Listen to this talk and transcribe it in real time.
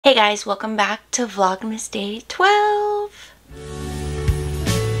guys, welcome back to Vlogmas Day 12.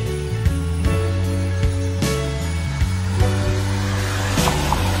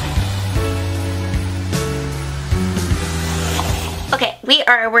 Okay, we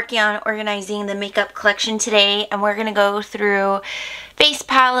are working on organizing the makeup collection today, and we're gonna go through eye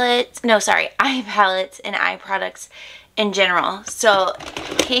palettes and eye products in general. So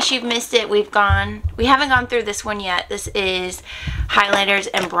in case you've missed it, we haven't gone through this one yet. This is highlighters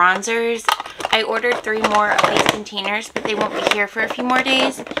and bronzers. I ordered 3 more of these containers, but they won't be here for a few more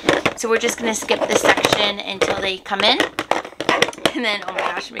days, so we're just gonna skip this section until they come in, and then, oh my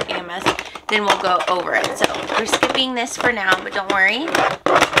gosh, I'm making a mess, then we'll go over it. So we're skipping this for now, but don't worry,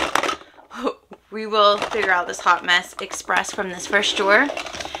 we will figure out this hot mess express from this first drawer.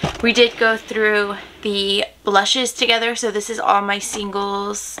 We did go through the blushes together, so this is all my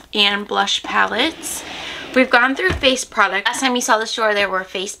singles and blush palettes. We've gone through face products. Last time you saw the drawer, there were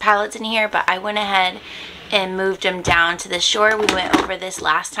face palettes in here, but I went ahead and moved them down to this drawer. We went over this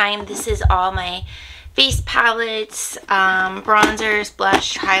last time. This is all my face palettes, bronzers,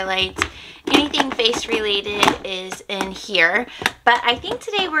 blush, highlights. Anything face related is in here, but I think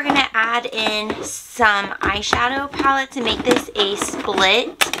today we're gonna add in some eyeshadow palettes and make this a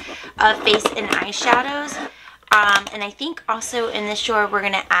split of face and eyeshadows. And I think also in this drawer we're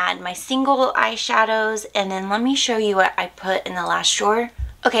gonna add my single eyeshadows, and then let me show you what I put in the last drawer.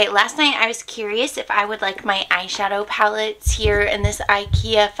 Okay, last night I was curious if I would like my eyeshadow palettes here in this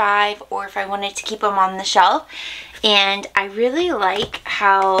IKEA 5 or if I wanted to keep them on the shelf. And I really like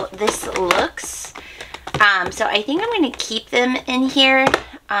how this looks. So I think I'm going to keep them in here,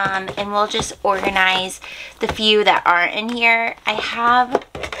 and we'll just organize the few that aren't in here. I have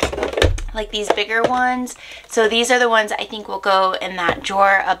like these bigger ones. So these are the ones I think will go in that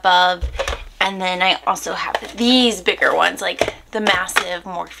drawer above. And then I also have these bigger ones, like the massive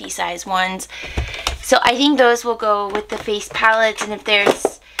Morphe size ones. So I think those will go with the face palettes, and if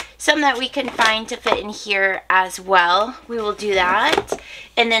there's some that we can find to fit in here as well, we will do that.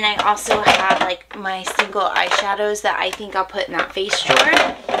 And then I also have like my single eyeshadows that I think I'll put in that face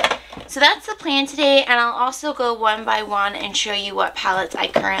drawer. So that's the plan today, and I'll also go one by one and show you what palettes I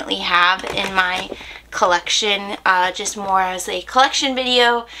currently have in my collection, just more as a collection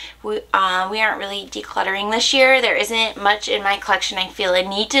video. We aren't really decluttering this year. There isn't much in my collection I feel a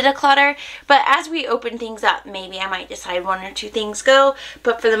need to declutter, but as we open things up, maybe I might decide 1 or 2 things go,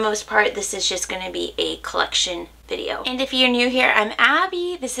 but for the most part this is just going to be a collection video. And if you're new here, I'm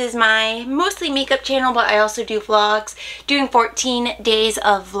Abby. This is my mostly makeup channel, but I also do vlogs, doing 14 days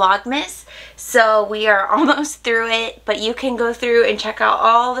of Vlogmas. So we are almost through it, but you can go through and check out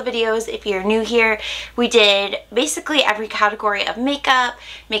all the videos if you're new here. We did basically every category of makeup,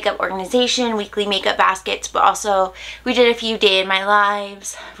 makeup organization, weekly makeup baskets, but also we did a few day in my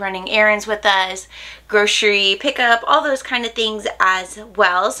lives, running errands with us, grocery pickup, all those kind of things as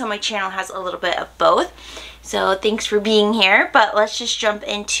well. So my channel has a little bit of both. So thanks for being here, but let's just jump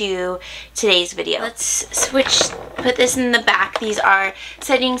into today's video. Let's put this in the back. These are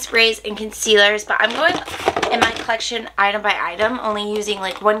setting sprays and concealers, but I'm going in my collection item by item, only using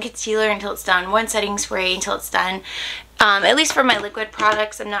like 1 concealer until it's done, 1 setting spray until it's done. At least for my liquid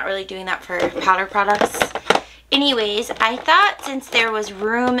products. I'm not really doing that for powder products. Anyways, I thought since there was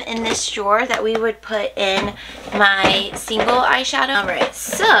room in this drawer that we would put in my single eyeshadow. Alright,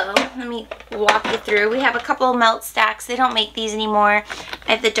 so let me walk you through. We have a couple of melt stacks. They don't make these anymore.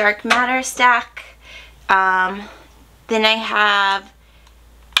 I have the dark matter stack. Then I have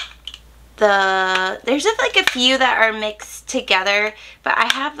there's just like a few that are mixed together, but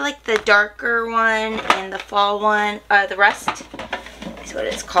I have like the darker one and the fall one, the rust is what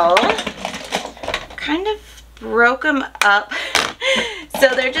it's called. Kind of broke them up so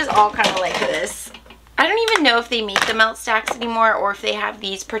they're just all kind of like this. I don't even know if they make the melt stacks anymore or if they have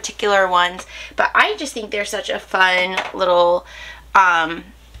these particular ones, but I just think they're such a fun little item,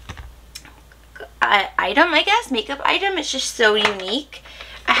 I guess, makeup item. It's just so unique.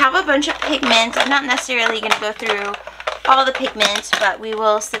 I have a bunch of pigments. I'm not necessarily going to go through all the pigments, but we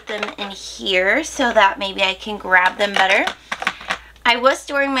will sit them in here so that maybe I can grab them better. I was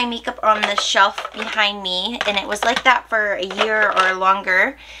storing my makeup on the shelf behind me, and it was like that for a year or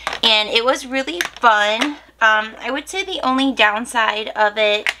longer, and it was really fun. I would say the only downside of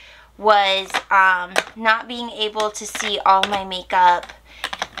it was not being able to see all my makeup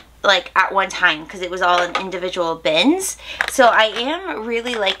like at one time because it was all in individual bins. So I am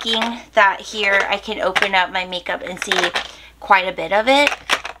really liking that here I can open up my makeup and see quite a bit of it.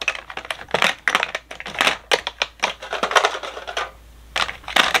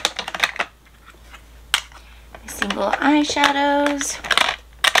 Single eyeshadows.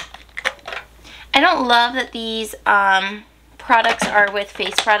 don't love that these products are with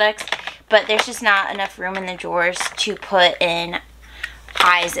face products, but there's just not enough room in the drawers to put in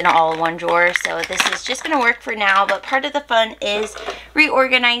eyes in all one drawer, so this is just going to work for now. But part of the fun is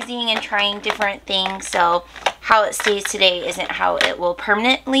reorganizing and trying different things, so how it stays today isn't how it will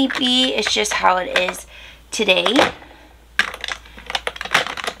permanently be, it's just how it is today.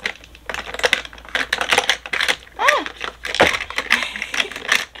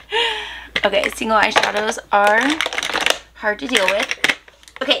 Okay, single eyeshadows are hard to deal with.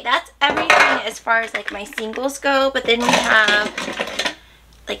 Okay, that's everything as far as like my singles go, but then we have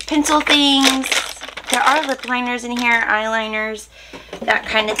like pencil things. There are lip liners in here, eyeliners, that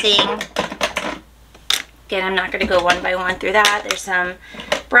kind of thing. Again, I'm not going to go one by one through that. There's some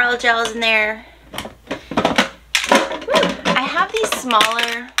brow gels in there. I have these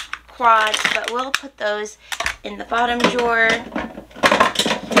smaller quads, but we'll put those in the bottom drawer.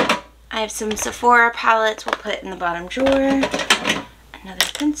 I have some Sephora palettes we'll put in the bottom drawer. Another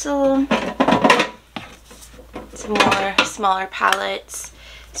pencil. Some more smaller palettes.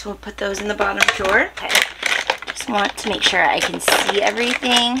 So we'll put those in the bottom drawer. Okay. Just want to make sure I can see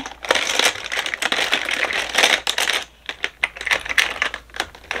everything.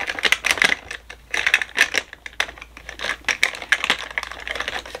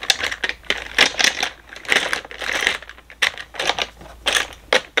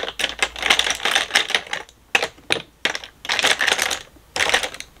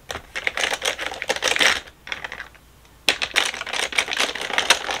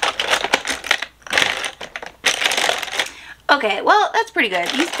 Okay, well, that's pretty good.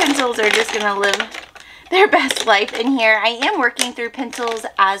 These pencils are just going to live their best life in here. I am working through pencils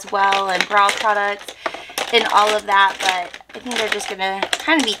as well and brow products and all of that, but I think they're just going to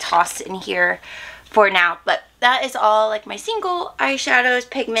kind of be tossed in here for now. But that is all like my single eyeshadows,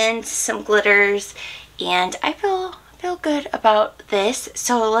 pigments, some glitters, and I feel good about this.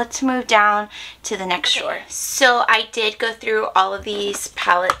 So let's move down to the next drawer. So I did go through all of these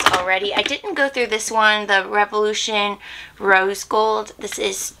palettes already. I didn't go through this one, the Revolution Rose Gold. This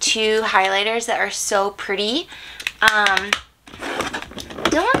is two highlighters that are so pretty. Don't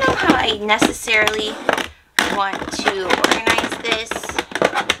know how I necessarily want to organize this.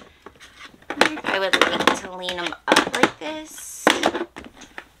 I wonder if I would like to lean them up like this.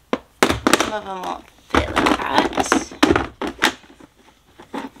 Some of them won't fit like that.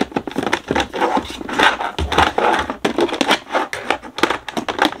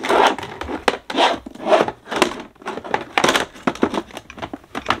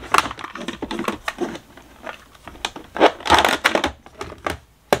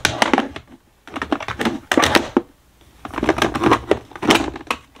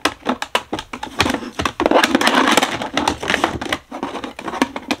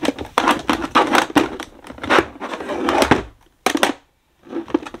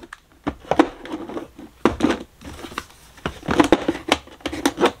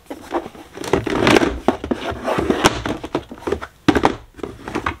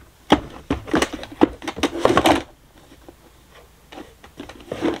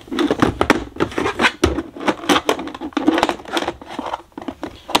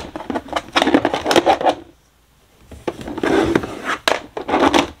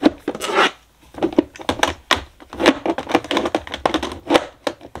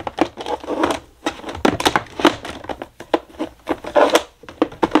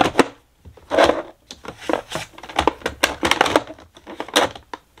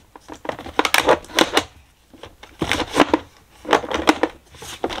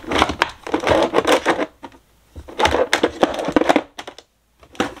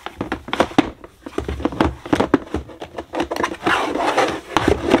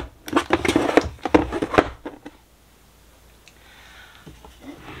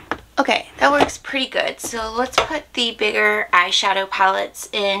 Okay, that works pretty good. So let's put the bigger eyeshadow palettes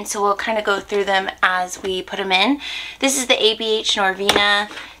in. So we'll kind of go through them as we put them in. This is the ABH Norvina.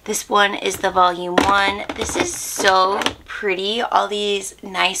 This one is the Volume 1. This is so pretty. All these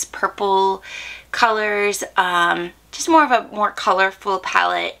nice purple colors. Just more of a more colorful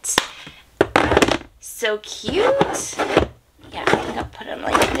palette. So cute. Yeah, I think I'll put them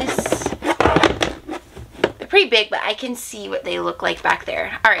like this. Pretty big, but I can see what they look like back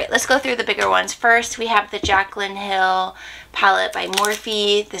there. Alright, let's go through the bigger ones. First, we have the Jaclyn Hill palette by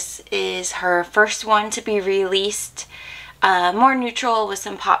Morphe. This is her first one to be released. More neutral with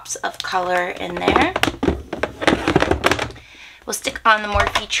some pops of color in there. We'll stick on the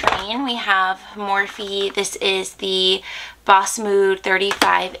Morphe train. We have Morphe. This is the Boss Mood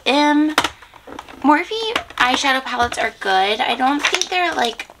 35M. Morphe eyeshadow palettes are good. I don't think they're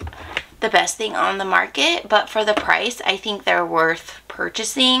like the best thing on the market, but for the price, I think they're worth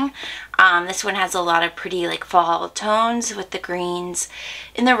purchasing. This one has a lot of pretty like fall tones with the greens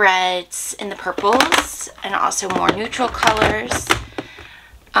and the reds and the purples, and also more neutral colors.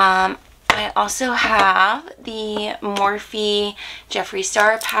 I also have the Morphe Jeffree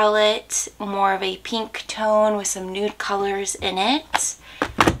Star palette, more of a pink tone with some nude colors in it.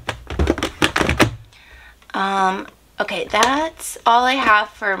 Okay, that's all I have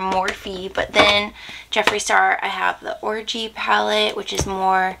for Morphe, but then Jeffree Star, I have the Orgy palette, which is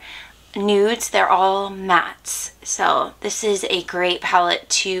more nudes. They're all mattes, so this is a great palette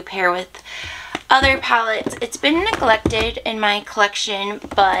to pair with other palettes. It's been neglected in my collection,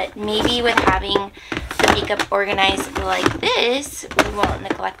 but maybe with having the makeup organized like this, we won't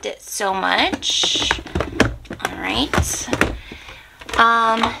neglect it so much. Alright.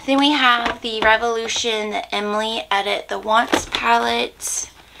 Then we have the Revolution, the Emily Edit, the Wants palette.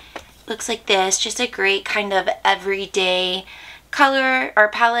 Looks like this, just a great kind of everyday color or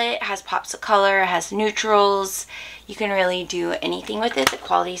palette. It has pops of color, it has neutrals. You can really do anything with it. The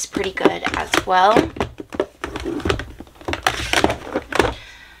quality is pretty good as well.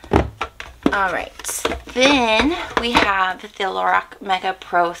 Alright, then we have the Lorac Mega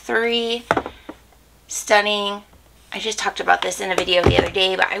Pro 3. Stunning. I just talked about this in a video the other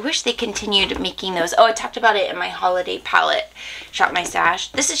day, but I wish they continued making those. Oh, I talked about it in my holiday palette, Shop My Stash.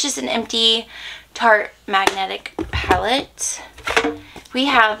 This is just an empty Tarte magnetic palette. We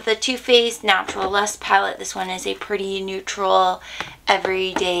have the Too Faced Natural Lust palette. This one is a pretty neutral,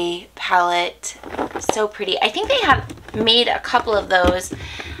 everyday palette. So pretty. I think they have made a couple of those.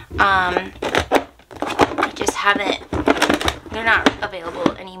 I just haven't, they're not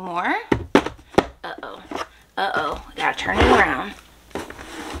available anymore. Uh-oh. Uh-oh, I gotta turn it around.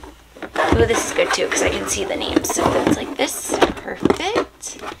 Oh, this is good too, because I can see the names. So it's like this.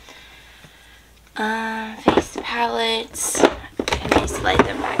 Perfect. Face palettes. Can I slide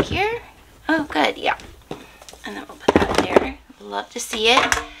them back here? Oh, good, yeah. And then we'll put that there. Love to see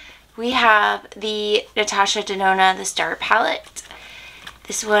it. We have the Natasha Denona, the Star palette.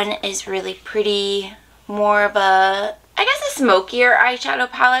 This one is really pretty. More of a, I guess, a smokier eyeshadow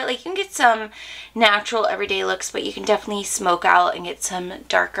palette. Like, you can get some natural everyday looks, but you can definitely smoke out and get some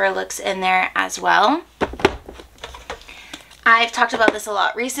darker looks in there as well. I've talked about this a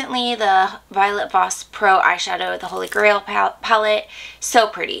lot recently, the Violet Voss Pro eyeshadow, the Holy Grail palette. So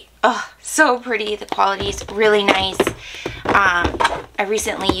pretty. Oh, so pretty. The quality is really nice. I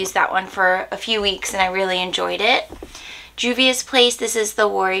recently used that one for a few weeks and I really enjoyed it. Juvia's Place, this is the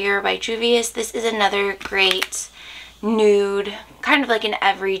Warrior by Juvia's. This is another great nude, kind of like an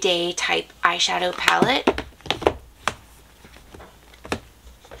everyday type eyeshadow palette.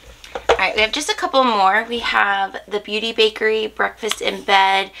 Alright, we have just a couple more. We have the Beauty Bakery Breakfast in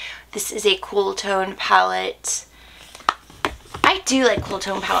Bed. This is a cool tone palette. I do like cool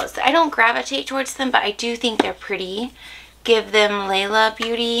tone palettes. I don't gravitate towards them, but I do think they're pretty. Give Them Layla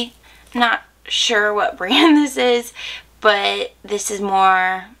Beauty. Not sure what brand this is, but this is more,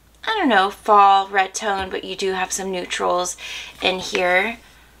 I don't know, fall red tone, but you do have some neutrals in here.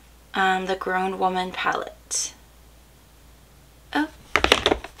 The Grown Woman palette. Oh,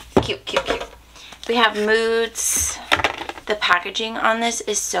 cute, cute, cute. We have Moods. The packaging on this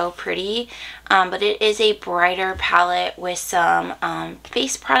is so pretty, but it is a brighter palette with some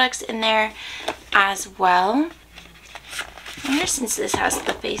face products in there as well. I wonder, since this has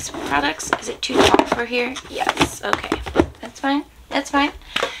the face products, is it too tall for here? Yes, okay, that's fine, that's fine.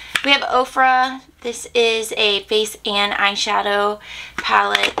 We have Ofra. This is a face and eyeshadow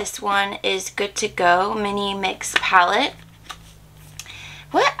palette. This one is Good to Go Mini Mix palette.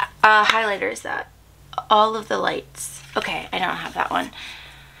 What highlighter is that? All of the Lights. Okay, I don't have that one.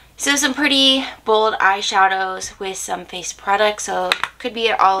 So some pretty bold eyeshadows with some face products, so could be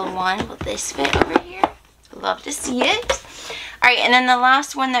all in one. Will this fit over here? Love to see it. Alright, and then the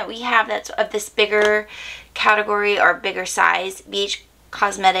last one that we have that's of this bigger category or bigger size, BH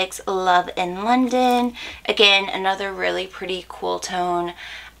Cosmetics Love in London. Again, another really pretty cool tone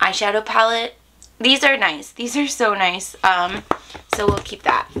eyeshadow palette. These are nice. These are so nice. So we'll keep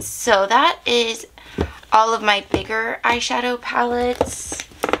that. So that is all of my bigger eyeshadow palettes.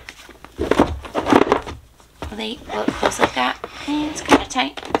 Will they look close like that? It's kind of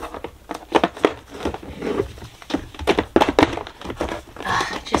tight.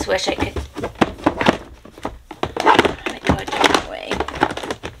 Just wish I could go a different way.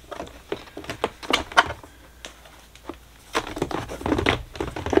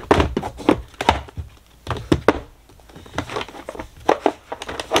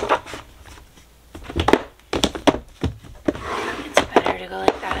 It's better to go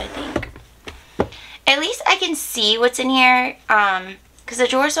like that, I think. least I can see what's in here, because the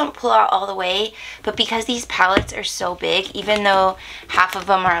drawers don't pull out all the way, but because these palettes are so big, even though half of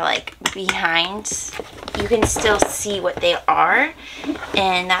them are like behind, you can still see what they are,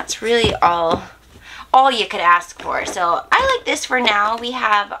 and that's really all you could ask for. So I like this for now. We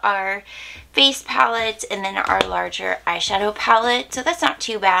have our face palette and then our larger eyeshadow palette, so that's not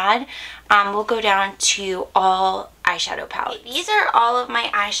too bad. We'll go down to all eyeshadow palettes. These are all of my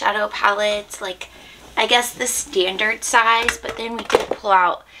eyeshadow palettes, like I guess the standard size, but then we did pull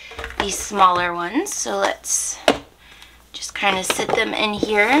out these smaller ones, so let's just kind of sit them in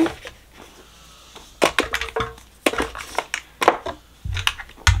here.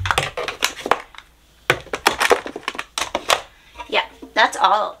 Yeah, that's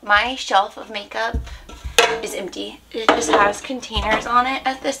all. My shelf of makeup is empty. It just has containers on it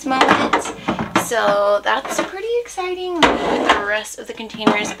at this moment, so that's pretty exciting. Let me put the rest of the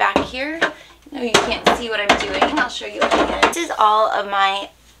containers back here. No, you can't see what I'm doing. I'll show you again. This is all of my,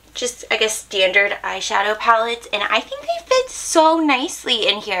 just I guess, standard eyeshadow palettes, and I think they fit so nicely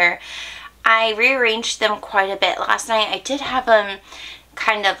in here. I rearranged them quite a bit last night. I did have them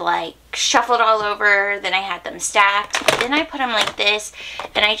kind of like shuffled all over, then I had them stacked, but then I put them like this,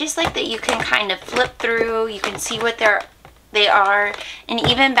 and I just like that you can kind of flip through, you can see what they are, and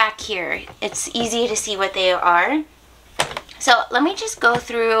even back here it's easy to see what they are. So let me just go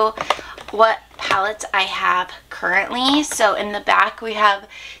through what palettes I have currently. So in the back we have,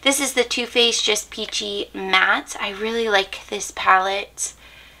 this is the Too Faced Just Peachy Matte. I really like this palette.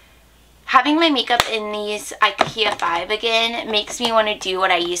 Having my makeup in these IKEA 5 again makes me want to do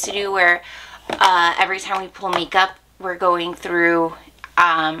what I used to do, where every time we pull makeup we're going through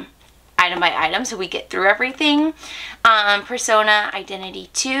item by item so we get through everything. Persona Identity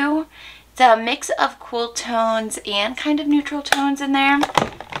 2. It's a mix of cool tones and kind of neutral tones in there.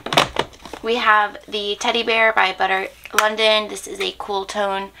 We have the Teddy Bear by Butter London. This is a cool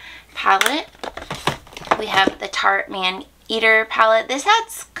tone palette. We have the Tarte Man Eater palette. This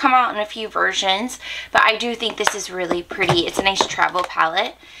has come out in a few versions, but I do think this is really pretty. It's a nice travel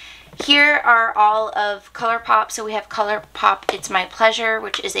palette. Here are all of ColourPop. So we have ColourPop It's My Pleasure,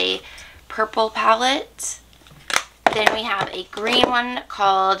 which is a purple palette. Then we have a green one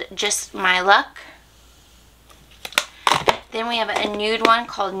called Just My Luck. Then we have a nude one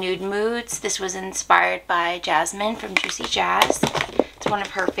called Nude Moods. This was inspired by Jasmine from Juicy Jazz. It's one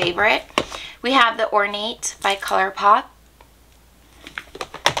of her favorite. We have the Ornate by ColourPop.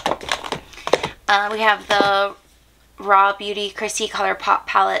 We have the Raw Beauty Chrissy ColourPop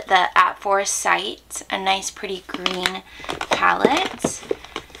palette, the At Foresight, a nice pretty green palette.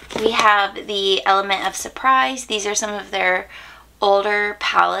 We have the Element of Surprise. These are some of their older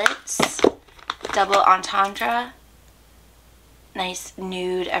palettes. Double Entendre. Nice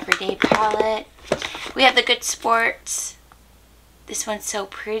nude everyday palette. We have the Good Sport. This one's so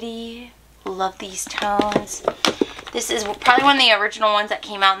pretty. Love these tones. This is probably one of the original ones that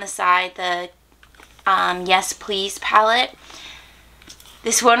came out on the side, the Yes Please palette.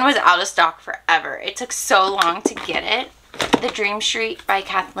 This one was out of stock forever. It took so long to get it. The Dream Street by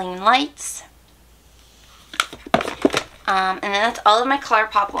Kathleen Lights. And then that's all of my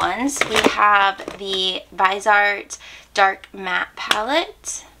ColourPop ones. We have the Vizart Dark Matte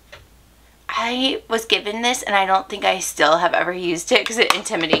palette. I was given this and I don't think I still have ever used it because it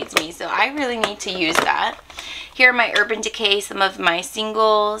intimidates me, so I really need to use that. Here are my Urban Decay, some of my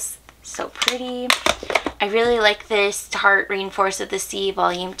singles. So pretty. I really like this Tarte Rainforest of the Sea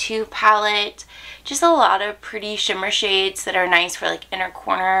Volume 2 palette. Just a lot of pretty shimmer shades that are nice for like inner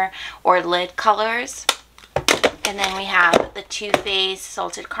corner or lid colors. And then we have the Too Faced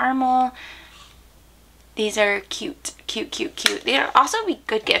Salted Caramel. These are cute, cute, cute, cute. They'd also be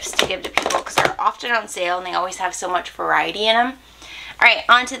good gifts to give to people because they're often on sale and they always have so much variety in them. Alright,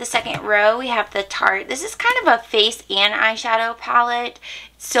 on to the second row. We have the Tarte. This is kind of a face and eyeshadow palette.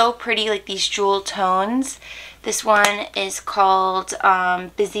 It's so pretty, like these jewel tones. This one is called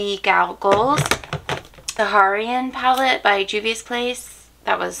Busy Gal Goals. The Harian palette by Juvia's Place.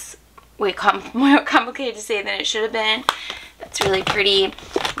 That was way more complicated to say than it should have been. That's really pretty.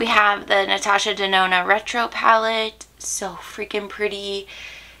 We have the Natasha Denona Retro palette. So freaking pretty.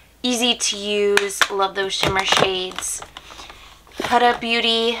 Easy to use. Love those shimmer shades. Huda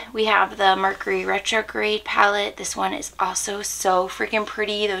Beauty, we have the Mercury Retrograde palette. This one is also so freaking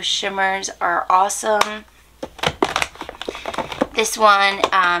pretty. Those shimmers are awesome. This one,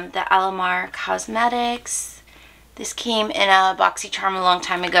 the Alamar Cosmetics. This came in a BoxyCharm a long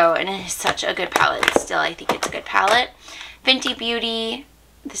time ago, and it is such a good palette. Still, I think it's a good palette. Fenty Beauty.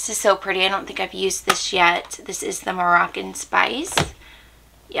 This is so pretty. I don't think I've used this yet. This is the Moroccan Spice.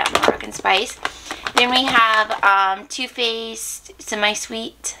 Yeah, Moroccan Spice. Then we have Too Faced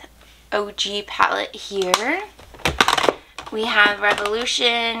Semi-Sweet OG palette here. We have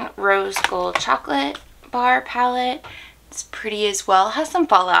Revolution Rose Gold Chocolate Bar palette. It's pretty as well. It has some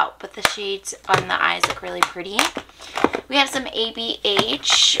fallout, but the shades on the eyes look really pretty. We have some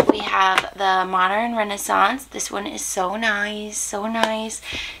ABH. We have the Modern Renaissance. This one is so nice, so nice.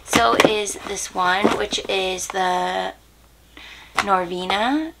 So is this one, which is the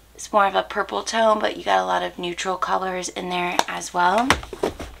Norvina. It's more of a purple tone, but you got a lot of neutral colors in there as well.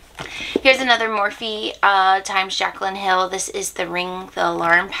 Here's another Morphe times Jaclyn Hill. This is the Ring the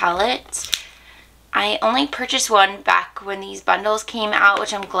Alarm palette. I only purchased one back when these bundles came out,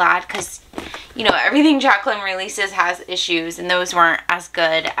 which I'm glad because, you know, everything Jaclyn releases has issues, and those weren't as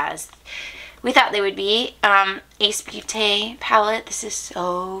good as we thought they would be. Ace Beauté palette. This is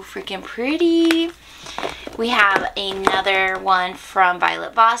so freaking pretty. We have another one from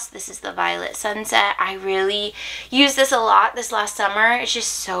Violet Voss. This is the Violet Sunset. I really used this a lot this last summer. It's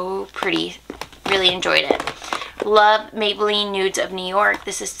just so pretty. Really enjoyed it. Love Maybelline Nudes of New York.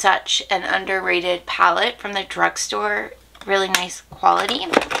 This is such an underrated palette from the drugstore. Really nice quality.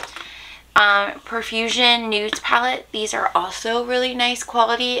 Perfusion Nudes palette. These are also really nice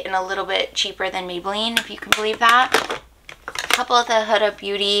quality and a little bit cheaper than Maybelline, if you can believe that. A couple of the Huda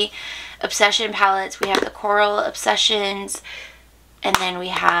Beauty Obsession palettes. We have the Coral Obsessions, and then we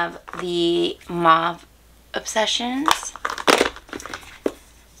have the Mauve Obsessions.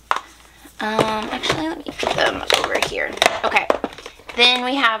 Actually, let me put them over here. Okay. Then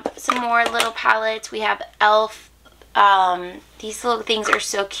we have some more little palettes. We have e.l.f. These little things are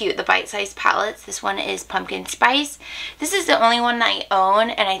so cute. The bite-sized palettes. This one is Pumpkin Spice. This is the only one that I own,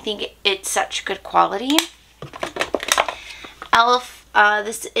 and I think it's such good quality. e.l.f.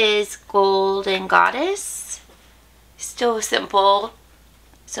 This is Golden Goddess. Still simple.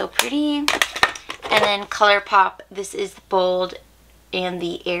 So pretty. And then ColourPop. This is Bold and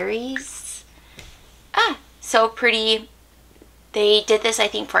the Aries. So pretty. They did this, I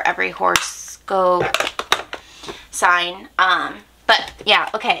think, for every horoscope sign. But yeah,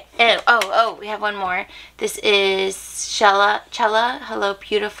 okay. Oh, we have one more. This is Chella, Hello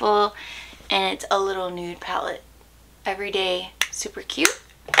Beautiful, and it's a little nude palette. Everyday, super cute.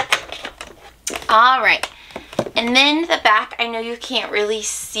 All right. And then the back, I know you can't really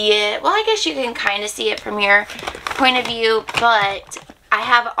see it. Well, I guess you can kind of see it from your point of view, but I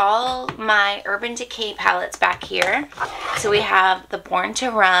have all my Urban Decay palettes back here. So we have the Born to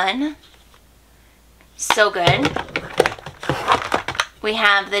Run. So good. We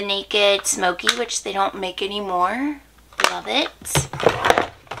have the Naked Smoky, which they don't make anymore. Love it.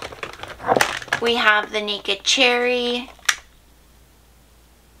 We have the Naked Cherry.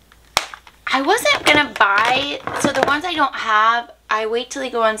 I wasn't going to buy, so the ones I don't have, I wait till they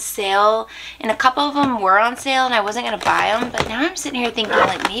go on sale, and a couple of them were on sale and I wasn't going to buy them, but now I'm sitting here thinking,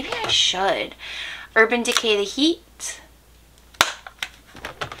 like, maybe I should. Urban Decay The Heat.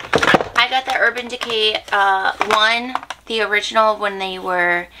 I got the Urban Decay one, the original, when they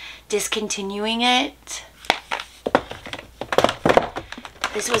were discontinuing it.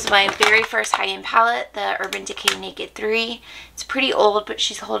 This was my very first high-end palette, the Urban Decay Naked 3. It's pretty old, but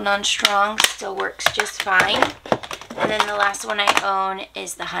she's holding on strong. Still works just fine. And then the last one I own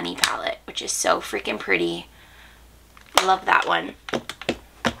is the Honey palette, which is so freaking pretty. Love that one.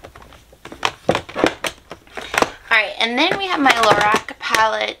 Alright, and then we have my Lorac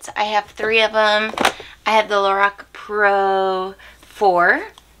palettes. I have 3 of them. I have the Lorac Pro 4.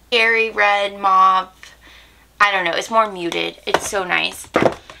 Cherry Red Mauve. I don't know, it's more muted. It's so nice.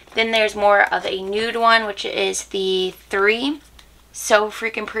 Then there's more of a nude one, which is the 3. So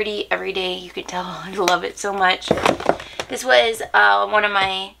freaking pretty. Every day, you can tell I love it so much. This was one of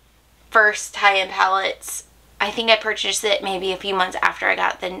my first high-end palettes. I think I purchased it maybe a few months after I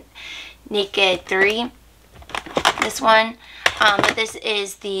got the Naked 3. This one. But this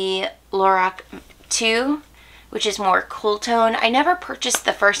is the Lorac 2, which is more cool tone. I never purchased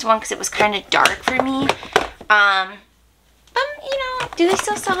the first one because it was kind of dark for me. But, you know, do they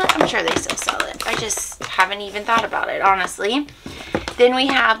still sell it? I'm sure they still sell it. I just haven't even thought about it, honestly. Then we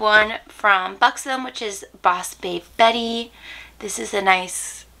have one from Buxom, which is Boss Babe Betty. This is a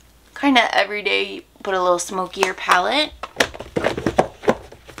nice, kind of everyday, but a little smokier palette.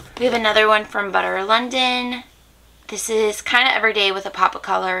 We have another one from Butter London. This is kind of everyday with a pop of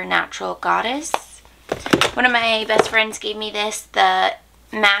color, Natural Goddess. One of my best friends gave me this, the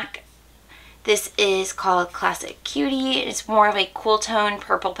MAC. This is called Classic Cutie. It's more of a cool tone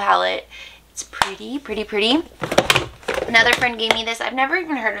purple palette. It's pretty, pretty, pretty. Another friend gave me this. I've never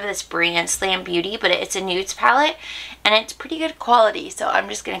even heard of this brand, Slam Beauty, but it's a nudes palette, and it's pretty good quality, so I'm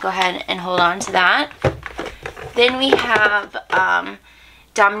just going to go ahead and hold on to that. Then we have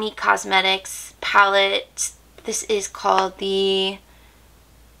Dominique Cosmetics palette. This is called the,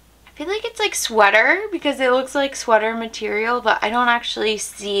 I feel like it's like sweater because it looks like sweater material, but I don't actually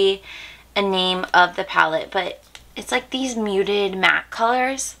see a name of the palette, but it's like these muted matte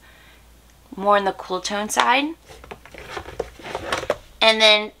colors, more on the cool tone side. And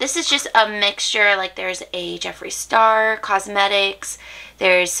then this is just a mixture, like there's a Jeffree Star Cosmetics,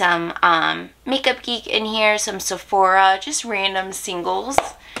 there's some Makeup Geek in here, some Sephora, just random singles.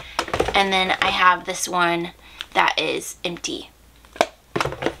 And then I have this one that is empty.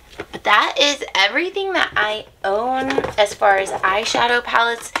 But that is everything that I own as far as eyeshadow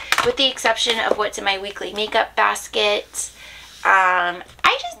palettes, with the exception of what's in my weekly makeup basket.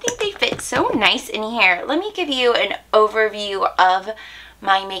 I just think they fit so nice in here. Let me give you an overview of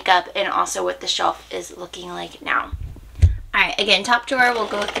my makeup and also what the shelf is looking like now. Alright, again, top drawer we'll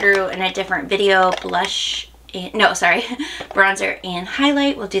go through in a different video. Blush, bronzer and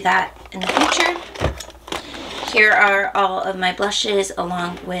highlight. We'll do that in the future. Here are all of my blushes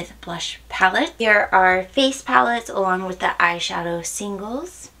along with blush palettes. Here are face palettes along with the eyeshadow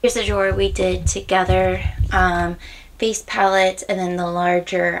singles. Here's the drawer we did together. Face palettes and then the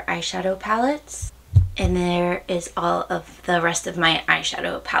larger eyeshadow palettes. And there is all of the rest of my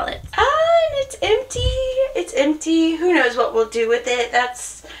eyeshadow palettes. And it's empty. It's empty. Who knows what we'll do with it.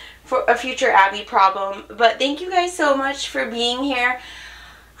 That's for a future Abbie problem. But thank you guys so much for being here.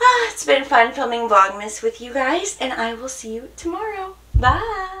 It's been fun filming Vlogmas with you guys, and I will see you tomorrow.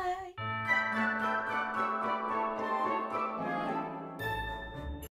 Bye!